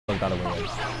Got away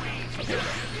with.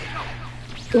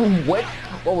 Ooh, what?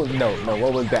 What was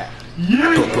what was that?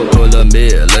 Pull a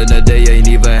meal, in the day ain't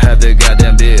even have the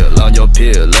goddamn bill on your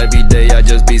pill. Every day I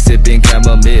just be sipping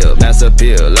chamomile, mass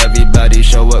appeal. Everybody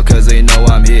show up cause they know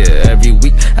I'm here. Every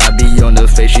week I be on the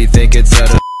face, she think it's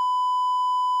at a.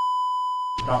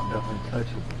 Stop definitely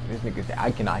touching. This nigga said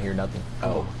I cannot hear nothing.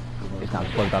 Oh, it's not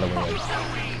plugged out of windows.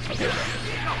 Okay.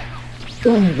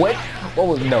 Ooh, what? What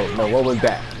was what was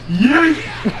that?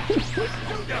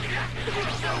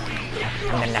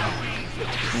 Nah.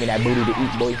 Give me that booty to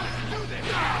eat, boy.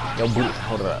 Yo, booty,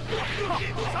 hold it up.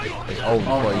 It's over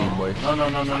for you, boy. No.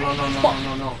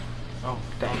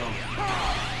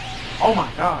 Oh my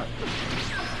god.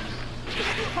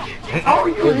 Oh,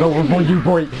 it's over for you,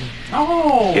 boy.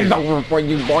 No. It's over for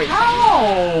you, boy.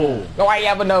 No. No, I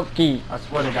have enough key. I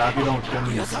swear to God, if you don't kill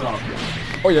me, you suck.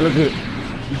 Oh, yeah, look good.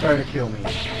 You try to kill me.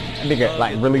 Nigga,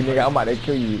 like, really, nigga, I'm about to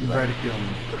kill you. You try to kill me.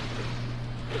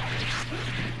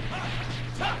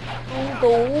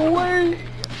 Go away.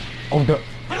 Oh, no.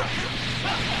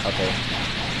 Okay.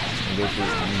 You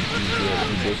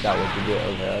bitched out what you did.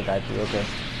 Okay, I got you. Okay.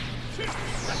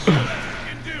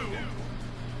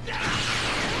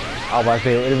 I was about to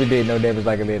say, if it did no damage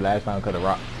like it did last time, cut a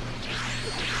rock.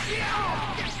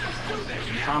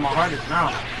 I'm trying my hardest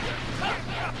now.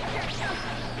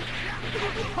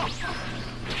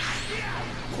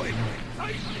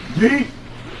 Yeet!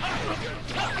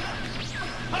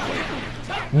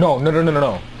 No.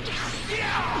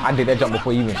 I did that jump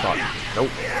before you even started. Nope.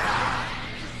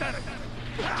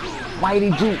 Why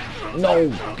did you? No.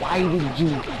 Why did you?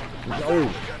 No.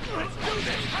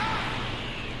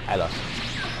 I lost.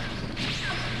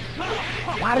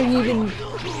 Why did you even?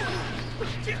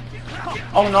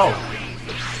 Oh no.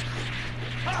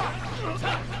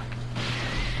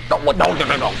 No.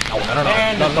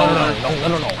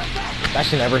 That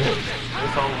should never hit.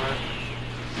 It's over.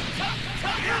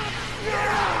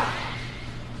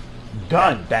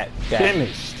 Done. That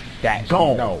finished. That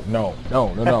gone. No.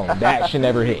 That should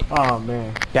never hit. Oh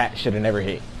man. That should have never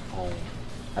hit. Oh.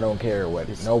 I don't care what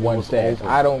no one says. Over.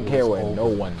 I don't care what over. no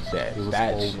one says.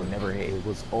 That over. should never hit. It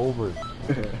was over.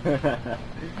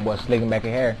 Boy, slicking back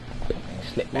your hair.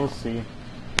 Slip back. We'll see.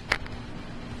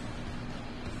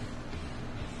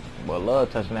 Boy, love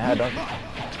touching the head, don't you?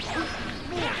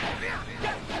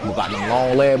 You got them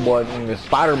long leg, boy. The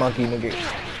spider monkey, nigga.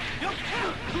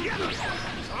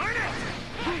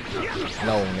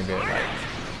 No, nigga, like,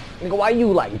 nigga, why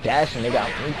you like dashing, nigga?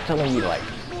 I'm telling you, like,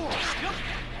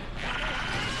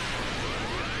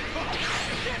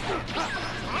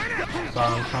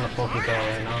 sorry, I'm trying to focus out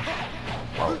right now.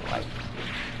 bro, like,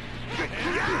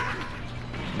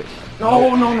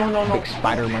 No. big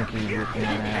spider monkey looking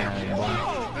around, boy.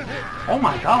 Oh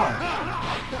my god.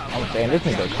 I'm saying this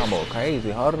nigga combo crazy.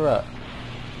 Hold it up.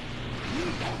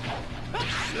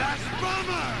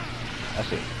 That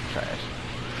shit trash.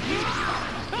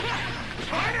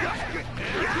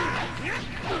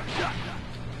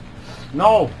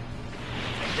 No.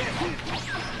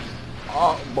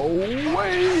 Oh, boy.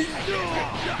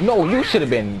 No, you should have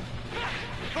been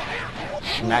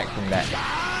smacked from that.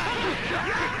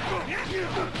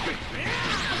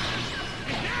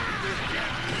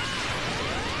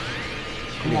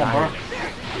 Come on, bro.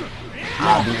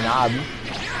 Nobby.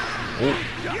 Ooh.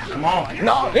 Come on.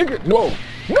 No, nigga. No.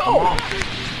 Come on.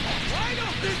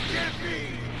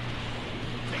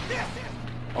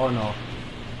 Oh no.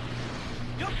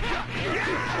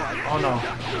 Oh no.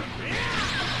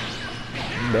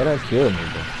 You better kill me,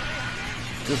 bro.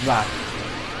 Just not.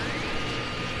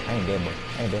 I ain't dead, boy.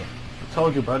 I ain't dead. I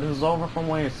told you, bro. This is over from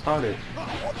when it started. Hit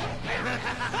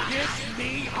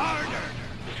me harder.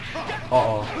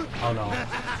 Uh-oh. Oh no.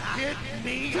 Hit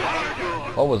me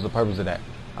harder. What was the purpose of that?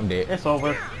 I'm dead. It's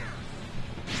over.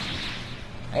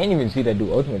 I ain't even see that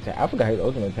do ultimate attack. I forgot his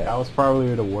ultimate attack. That was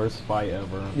probably the worst fight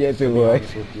ever. Yes, it To be was.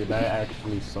 honest with you, that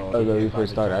actually saw. Oh, when we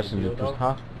first started, I should have just,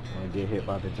 huh? When I get hit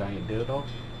by the giant dildo.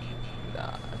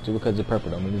 Nah, just because it's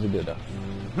purple don't mean it's a dildo.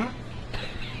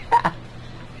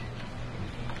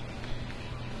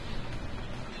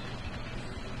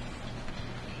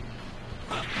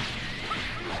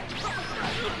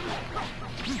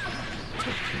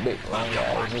 Big long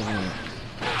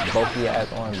ass, bulky ass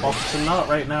orange. Focusing out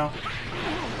right now.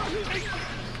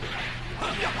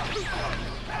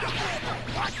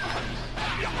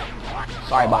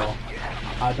 Sorry, bye.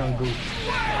 I done goofed.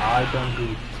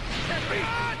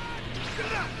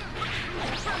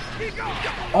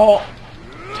 Oh!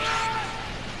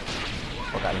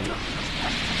 Fuck out of here.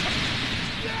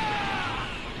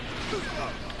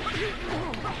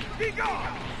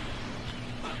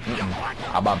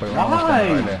 How about bring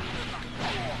right there?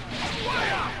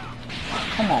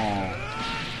 Come on.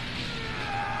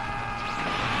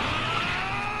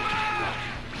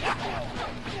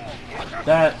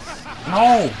 That's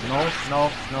no.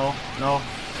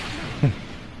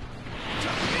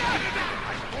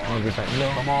 I'm just like, no,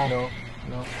 Come on. no.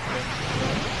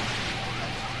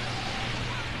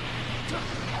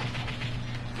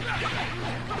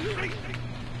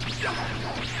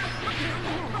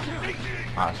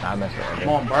 Ah, so I messed up. Come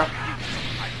on, bro.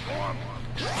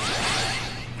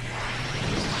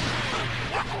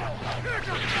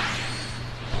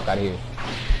 Got here.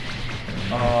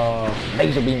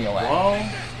 Laser beam your ass.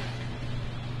 Well,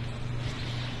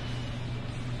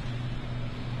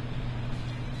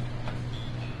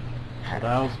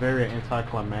 that was very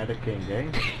anticlimactic in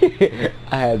game.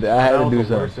 I had to do That was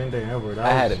the worst something. ending ever. I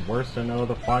had That was it. worse than the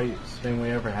other fights thing we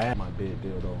ever had. My big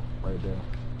deal though, right there.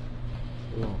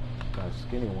 Ooh, got a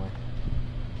skinny one.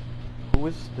 Who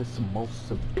is this most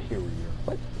superior?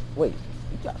 What? Wait,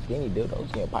 you got skinny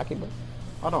dildos in your pocket, bro?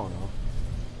 I don't know.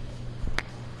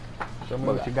 Show me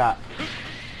Look what at- you got.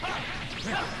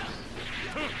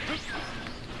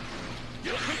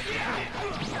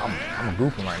 I'm a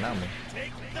goofing right now, man.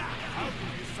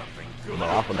 Bro,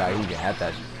 I forgot you can have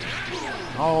that shit.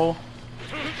 Oh,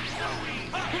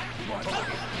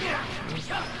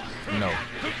 No.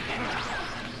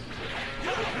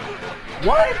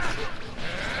 what?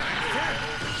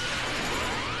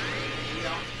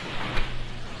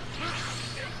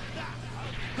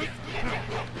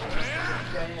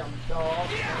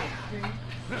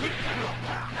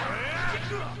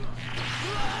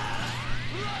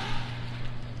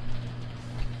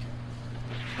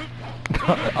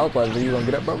 I was like, you gonna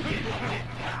get up, bro?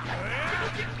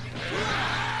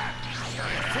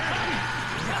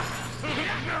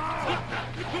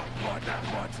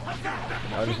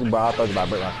 Honestly, bro, I thought about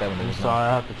break my stamina. I'm sorry,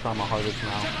 I have to try my hardest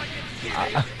now.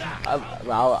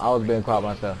 I was being quiet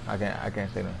myself. I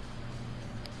can't say nothing.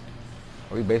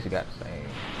 We basically got the same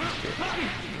shit.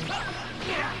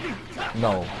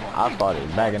 No, I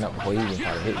started backing up before he even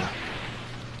started hitting me.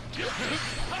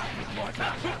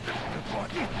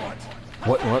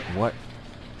 What?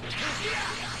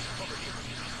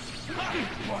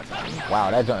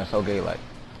 Wow, that joint is so gay. Like,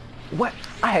 what?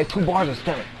 I had 2 bars of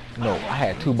stamina. No, I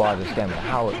had 2 bars of stamina.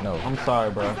 How it? No. I'm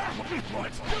sorry, bro.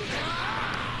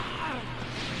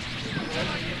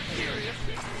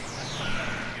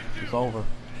 It's over.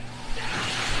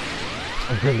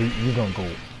 Really, you gonna go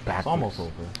backwards? It's almost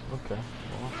over. Okay.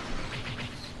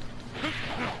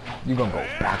 You gonna go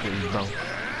backwards, bro?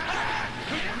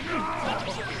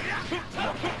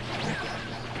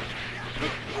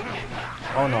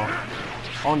 Oh no.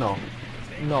 Oh no.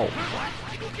 No.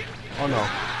 Oh no.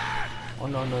 Oh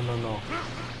no.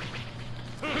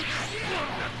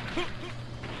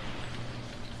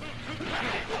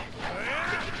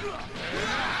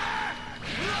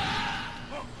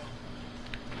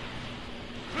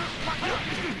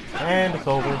 And it's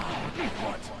over.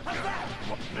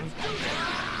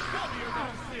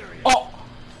 Oh!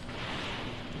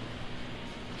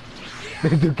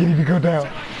 This dude can't even go down.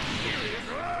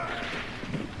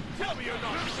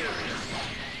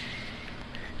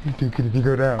 This dude can't even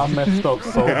go down. I messed up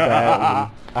so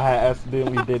badly. I had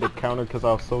accidentally did a counter because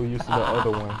I was so used to the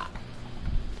other one.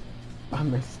 I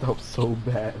messed up so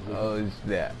badly. Oh,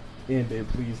 snap. End it,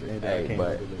 please end it. Hey, I can't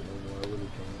but- handle it no more. I really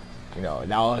can't. You know,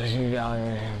 that was,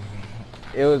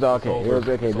 it was okay. It was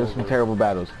okay. There's some terrible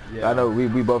battles. Yeah. I know we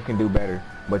both can do better.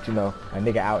 But, you know, a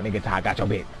nigga out, nigga tired, got your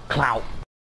bit. Clout.